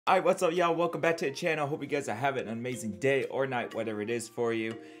Alright, what's up y'all? Welcome back to the channel. Hope you guys are having an amazing day or night, whatever it is for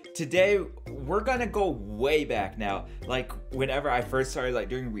you. Today, we're gonna go way back now. Like, whenever I first started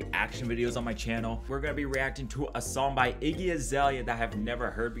doing reaction videos on my channel, we're gonna be reacting to a song by Iggy Azalea that I've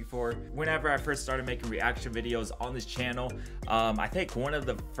never heard before. Whenever I first started making reaction videos on this channel, I think one of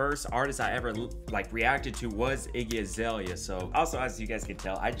the first artists I ever reacted to was Iggy Azalea. So, also as you guys can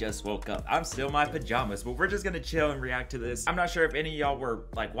tell, I just woke up. I'm still in my pajamas, but we're just gonna chill and react to this. I'm not sure if any of y'all were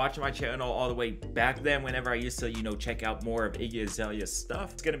watching my channel all the way back then whenever I used to, check out more of Iggy Azalea's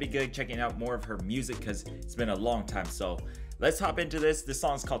stuff. It's gonna be good checking out more of her music because it's been a long time. So let's hop into this. This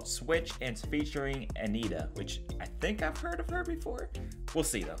song's called Switch and it's featuring Anitta, which I think I've heard of her before. We'll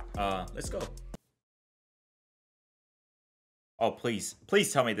see though. Let's go. Oh, please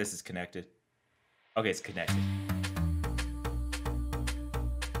tell me this is connected. Okay, it's connected.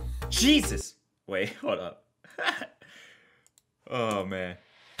 Jesus! Wait, hold up. Oh man.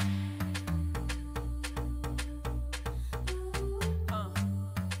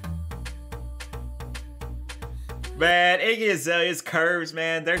 Man, Iggy Azalea's curves,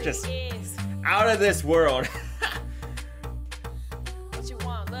 man, they're just out of this world. What you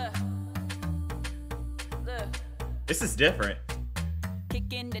want, look. This is different.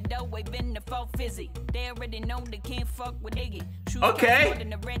 Kick in the door, waving the full fizzy. They already know they can't fuck with Iggy. Okay. More than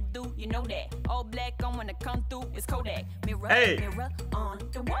the red do, you know that. All black on when I come through, it's Kodak. Mirror, hey. Mirror on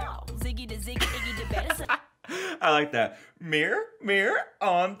the wall. Ziggy the ziggy, Iggy the better. I like that. Mirror, mirror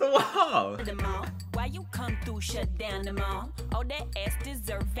on the wall. Why you come through, shut down the mall? All that ass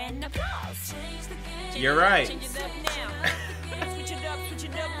deserve an applause. You're right. Change it up now. Switch it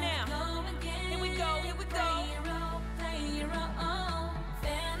up now. Here we go, here we go.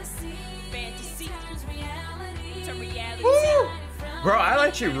 Fantasy to reality. Woo! Bro, I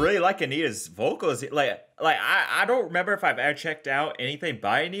actually really like Anitta's vocals. I don't remember if I've ever checked out anything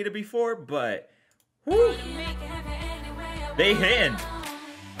by Anitta before, but whoo, they hit.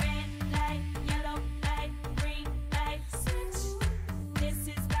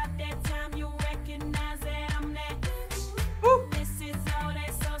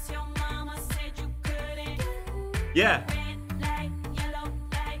 Yeah.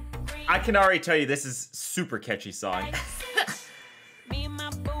 I can already tell you this is super catchy song. Me and my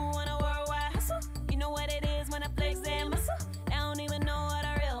boo on a worldwide hustle. You know what it is when I flex that muscle. I don't even know what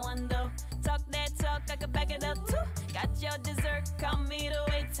a real one do. Talk that talk, I can back it up too. Got your dessert, call me the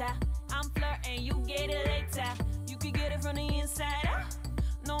waiter. I'm flirting, you get it later. You can get it from the inside out.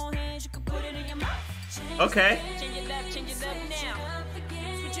 No hands, you can put it in your mouth. Okay. Change it up now.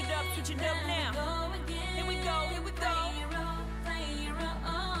 Switch it up now. Here we go, here we go.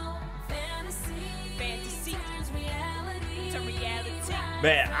 Fantasy to reality.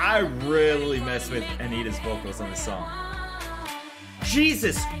 Man, I really mess with Anitta's vocals on this song.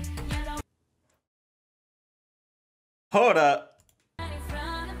 Jesus! Hold up. Right in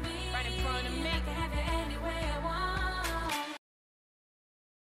front of me.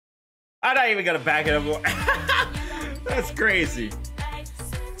 I'm not even gonna back it up more. That's crazy.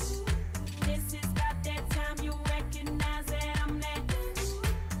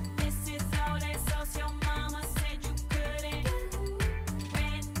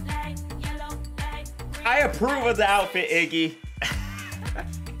 I approve of the outfit, Iggy.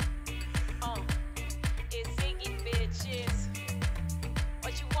 It's Iggy, bitches.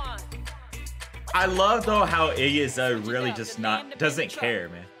 What you want? I love though how Iggy is really just doesn't care,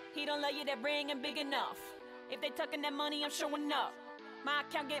 man. He don't love you, that ring ain't big enough. If they tucking that money, I'm showing up. My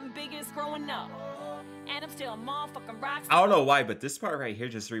account getting bigger, it's growing up. And I'm still a motherfucking rock star. I don't know why, but this part right here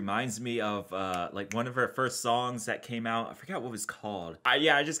just reminds me of one of her first songs that came out. I forgot what it was called.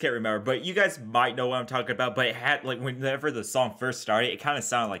 Yeah, I just can't remember. But you guys might know what I'm talking about. But it had whenever the song first started, it kind of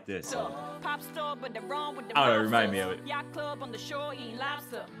sounded like this. Pop store, but they're wrong with the I don't know, remind me of it. Yacht club on the shore eating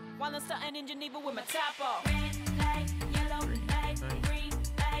lobster. While I'm starting in Geneva with my top off.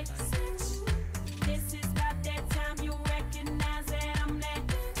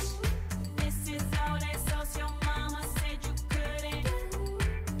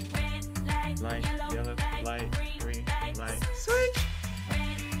 Light, yellow, light, green, light, switch.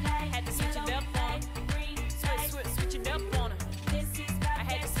 Had to switch it up on him. Switch it up on him. I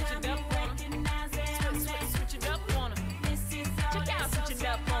had to switch it up on him. Switch it up on him. Check out, switch it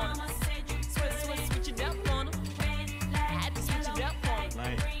up on him. Switch it up on him. I had to switch it up on him.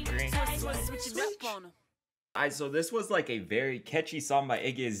 Light, green, light, Switch it up on him. Alright, so this was a very catchy song by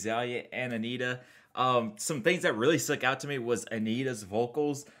Iggy Azalea and Anitta. Some things that really stuck out to me was Anitta's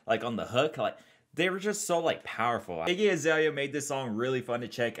vocals, on the hook. They were just so powerful. Iggy Azalea made this song really fun to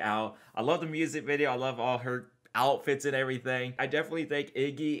check out. I love the music video. I love all her outfits and everything. I definitely think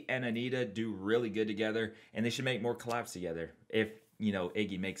Iggy and Anitta do really good together, and they should make more collabs together if, you know,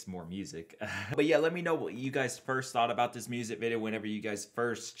 Iggy makes more music. But yeah, let me know what you guys first thought about this music video whenever you guys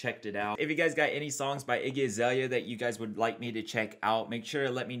first checked it out. If you guys got any songs by Iggy Azalea that you guys would like me to check out, make sure to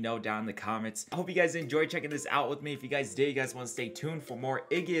let me know down in the comments. I hope you guys enjoyed checking this out with me. If you guys did, you guys want to stay tuned for more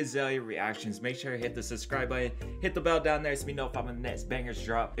Iggy Azalea reactions, make sure to hit the subscribe button, hit the bell down there so we know if I'm in the next bangers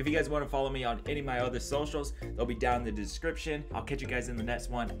drop. If you guys want to follow me on any of my other socials, they'll be down in the description. I'll catch you guys in the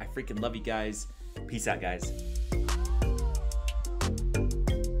next one. I freaking love you guys. Peace out, guys.